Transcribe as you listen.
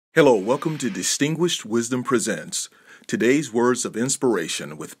Hello, welcome to Distinguished Wisdom Presents today's words of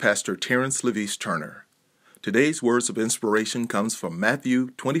inspiration with Pastor Terrance Turner. Today's words of inspiration comes from Matthew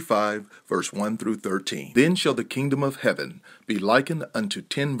 25, verse 1 through 13. Then shall the kingdom of heaven be likened unto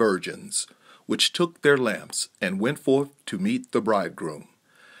 10 virgins, which took their lamps and went forth to meet the bridegroom.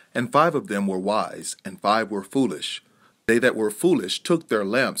 And 5 of them were wise, and 5 were foolish. They that were foolish took their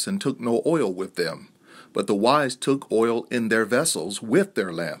lamps and took no oil with them. But the wise took oil in their vessels with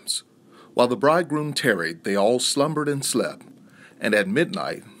their lamps. While the bridegroom tarried, they all slumbered and slept. And at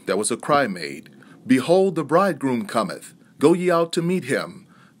midnight there was a cry made, Behold, the bridegroom cometh, go ye out to meet him.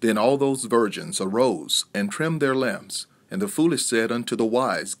 Then all those virgins arose and trimmed their lamps. And the foolish said unto the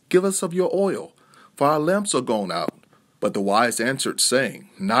wise, Give us of your oil, for our lamps are gone out. But the wise answered, saying,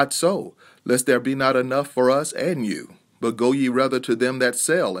 Not so, lest there be not enough for us and you. But go ye rather to them that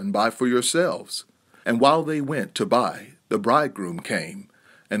sell, and buy for yourselves. And while they went to buy, the bridegroom came,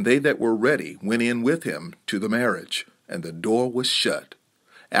 and they that were ready went in with him to the marriage, and the door was shut.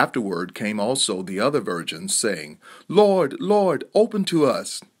 Afterward came also the other virgins, saying, Lord, Lord, open to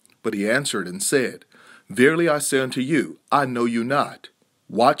us. But he answered and said, Verily I say unto you, I know you not.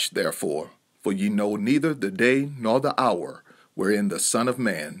 Watch therefore, for ye know neither the day nor the hour wherein the Son of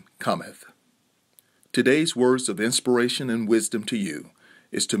Man cometh. Today's words of inspiration and wisdom to you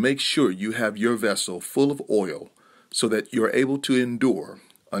is to make sure you have your vessel full of oil so that you're able to endure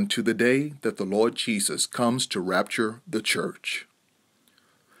unto the day that the Lord Jesus comes to rapture the church.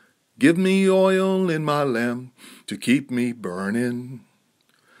 Give me oil in my lamp to keep me burning.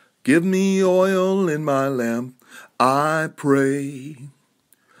 Give me oil in my lamp, I pray.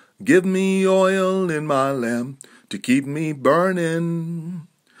 Give me oil in my lamp to keep me burning.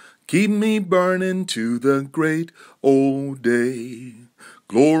 Keep me burning to the great old day.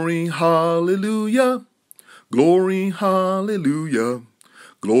 Glory, hallelujah, glory, hallelujah,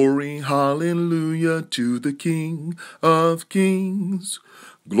 glory, hallelujah to the King of Kings.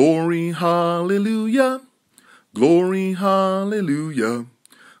 Glory, hallelujah, glory, hallelujah,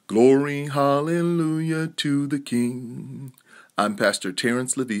 glory, hallelujah to the King. I'm Pastor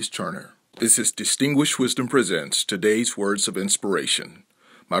Terrance Turner. This is Distinguished Wisdom Presents today's words of inspiration.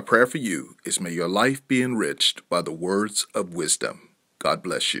 My prayer for you is may your life be enriched by the words of wisdom. God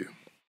bless you.